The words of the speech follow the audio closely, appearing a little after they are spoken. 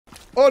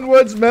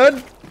Onwards,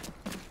 men.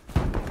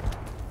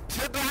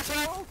 To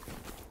battle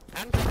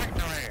and to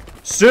victory.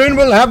 Soon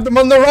we'll have them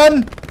on the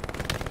run.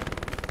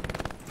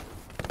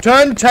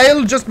 Turn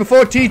tail just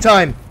before tea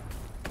time.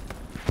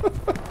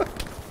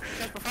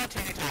 Just before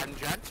tea time,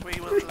 gents, we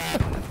will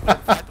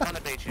fight on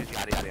the beaches,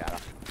 yada yada yada.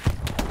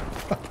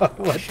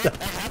 What Shit, the?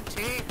 they have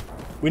tea.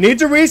 We need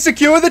to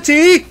re-secure the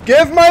tea.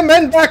 Give my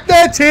men back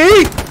their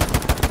tea.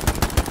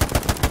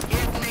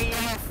 Give me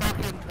your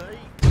fucking tea.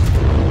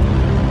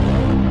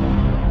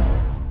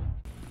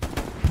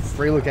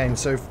 Freelook game's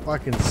so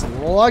fucking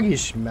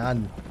sluggish,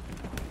 man.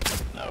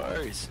 No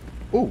worries.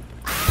 Ooh.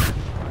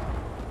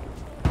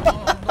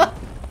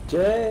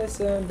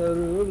 Jason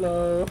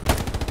Derulo.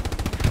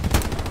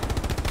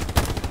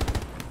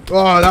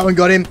 Oh, that one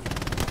got him.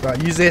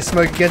 Right, use their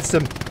smoke against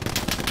him.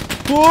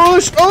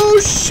 Push! Oh,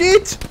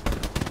 shit!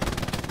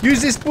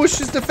 Use this bush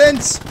as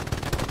defense.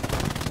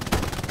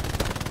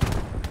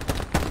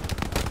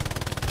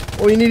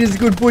 All you need is a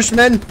good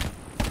bushman.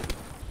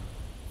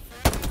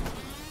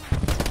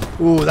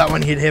 Ooh, that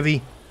one hit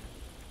heavy.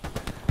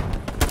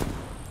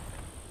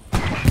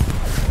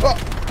 Oh.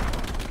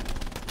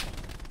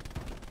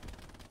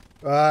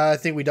 I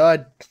think we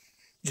died.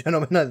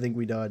 Gentlemen, I think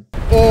we died.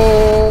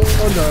 Oh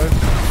no.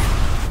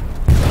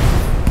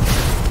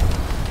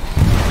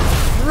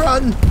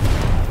 Run!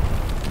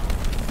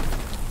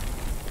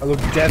 I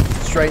looked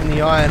death straight in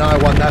the eye and I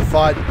won that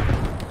fight.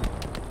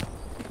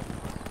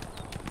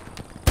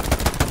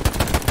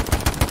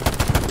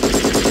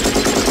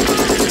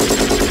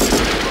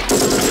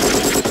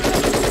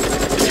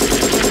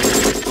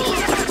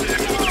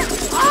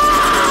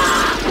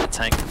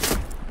 Tank.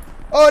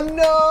 Oh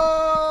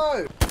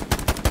no!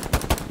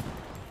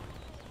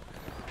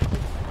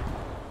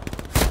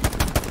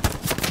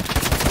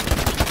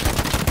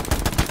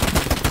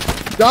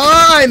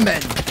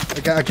 Diamond!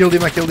 Okay, I killed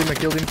him.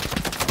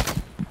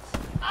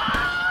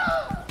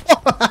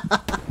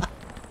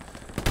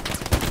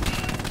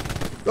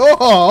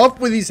 Oh, off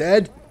with his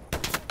head.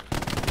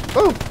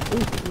 Oh.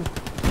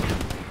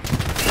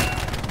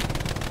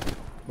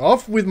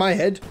 Off with my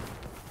head.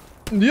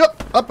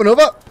 Yep, up and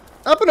over.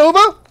 Up and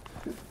over.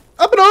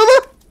 Up and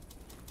over.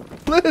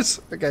 Please.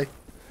 Okay.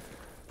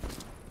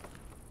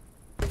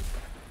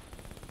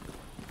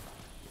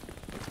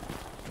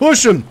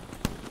 Push him.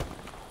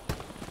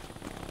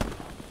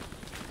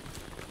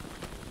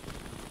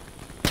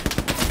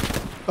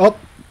 Oh.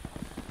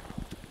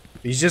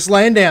 He's just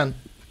laying down.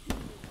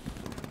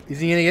 Is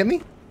he gonna get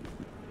me?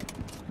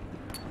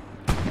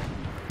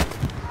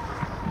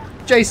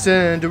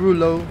 Jason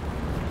Derulo.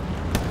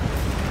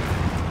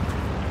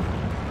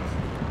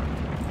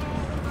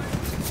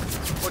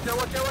 Watch out,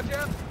 watch out, watch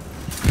out.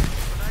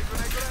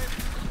 Grenade.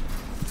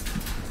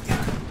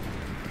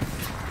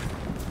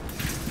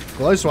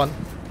 Close one.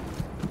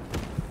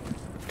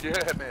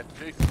 Yeah, man.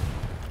 Jesus.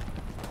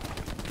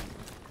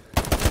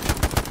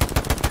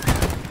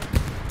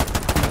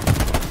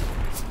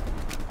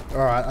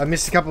 Alright, I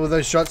missed a couple of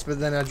those shots, but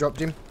then I dropped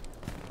him.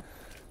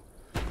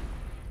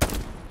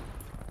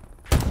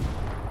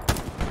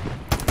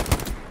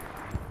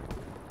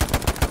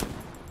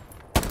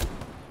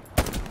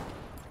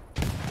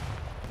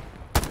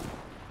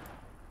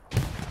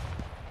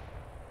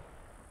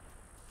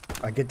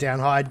 I get down,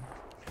 hide.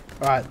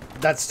 Alright,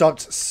 that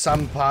stopped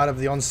some part of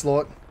the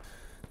onslaught.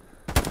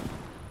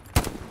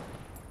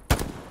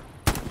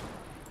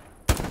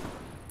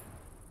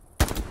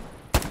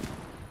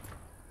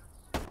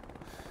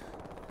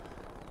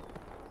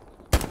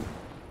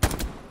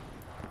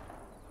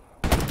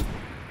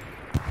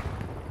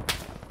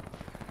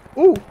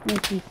 Ooh,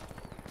 ooh.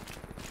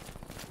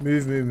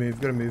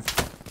 Move. Gotta move.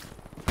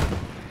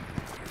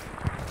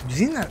 Is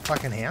he in that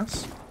fucking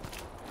house?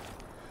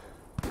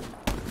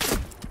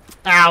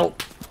 Ow!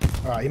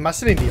 Alright, he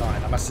must have been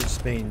behind. I must have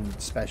just been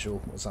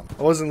special or something.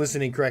 I wasn't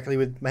listening correctly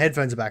with my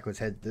headphones are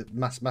backwards.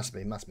 Must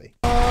be.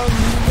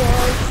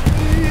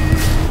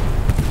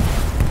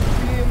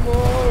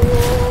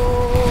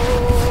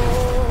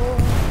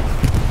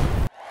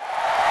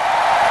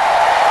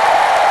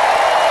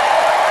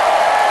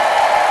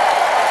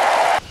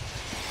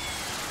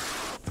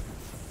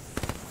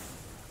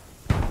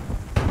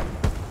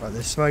 Right,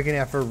 they're smoking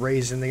out for a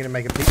reason. They're gonna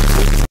make a big.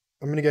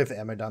 I'm gonna go for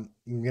ammo dump.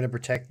 I'm gonna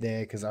protect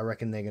there because I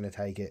reckon they're gonna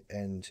take it,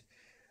 and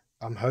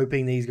I'm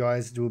hoping these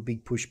guys do a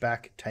big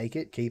pushback, take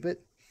it, keep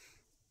it.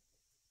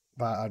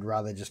 But I'd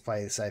rather just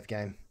play the safe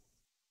game.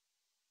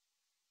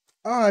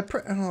 Oh,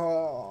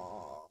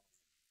 oh.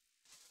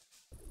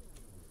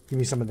 Give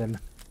me some of them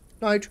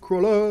night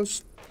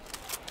crawlers.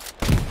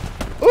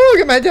 Oh,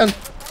 get my head down.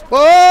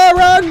 Oh,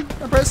 run!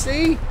 I press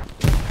C.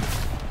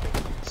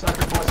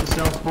 Sacrifice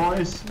yourselves,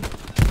 boys.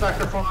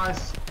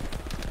 Sacrifice.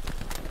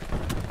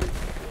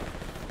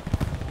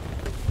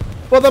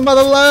 For the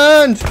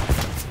motherland! Look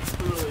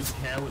at these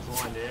cowards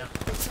lined out.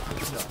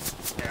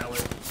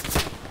 Coward.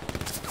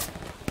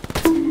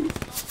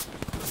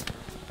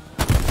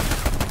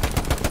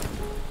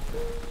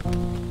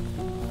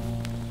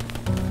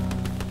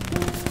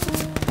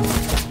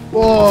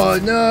 Oh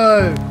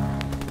no!